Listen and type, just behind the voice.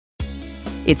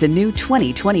It's a new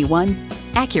 2021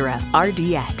 Acura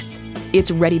RDX.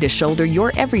 It's ready to shoulder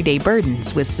your everyday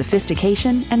burdens with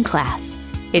sophistication and class.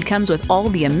 It comes with all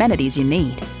the amenities you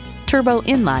need. Turbo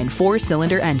inline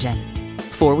 4-cylinder engine,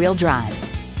 4-wheel drive,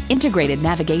 integrated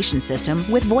navigation system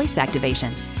with voice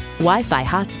activation, Wi-Fi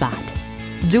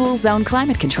hotspot, dual zone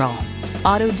climate control,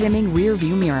 auto dimming rear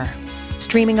view mirror,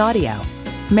 streaming audio,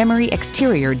 memory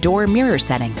exterior door mirror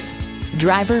settings,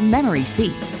 driver memory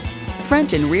seats,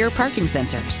 front and rear parking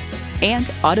sensors, and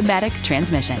automatic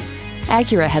transmission.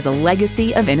 Acura has a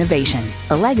legacy of innovation,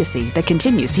 a legacy that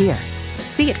continues here.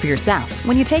 See it for yourself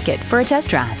when you take it for a test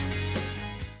drive.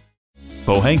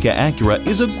 Pohanka Acura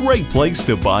is a great place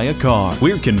to buy a car.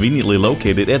 We're conveniently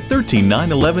located at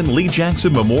 13911 Lee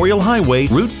Jackson Memorial Highway,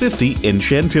 Route 50 in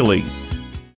Chantilly.